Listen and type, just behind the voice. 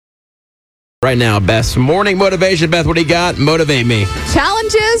Right now, Beth's morning motivation. Beth, what do you got? Motivate me.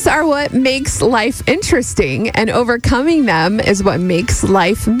 Challenges are what makes life interesting, and overcoming them is what makes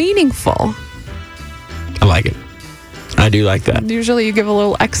life meaningful. I like it. I do like that. Usually you give a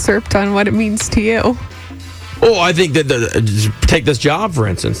little excerpt on what it means to you. Oh, I think that take this job, for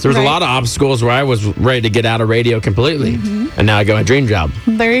instance. There's a lot of obstacles where I was ready to get out of radio completely, and now I go my dream job.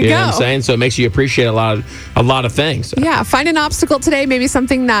 There you go. You know what I'm saying? So it makes you appreciate a lot of things. Yeah, find an obstacle today, maybe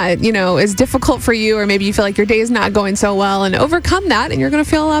something that, is difficult for you, or maybe you feel like your day is not going so well, and overcome that, and you're going to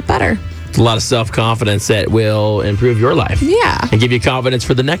feel a lot better. It's a lot of self-confidence that will improve your life. Yeah. And give you confidence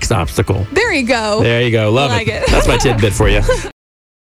for the next obstacle. There you go. There you go. Love like it. That's my tidbit for you.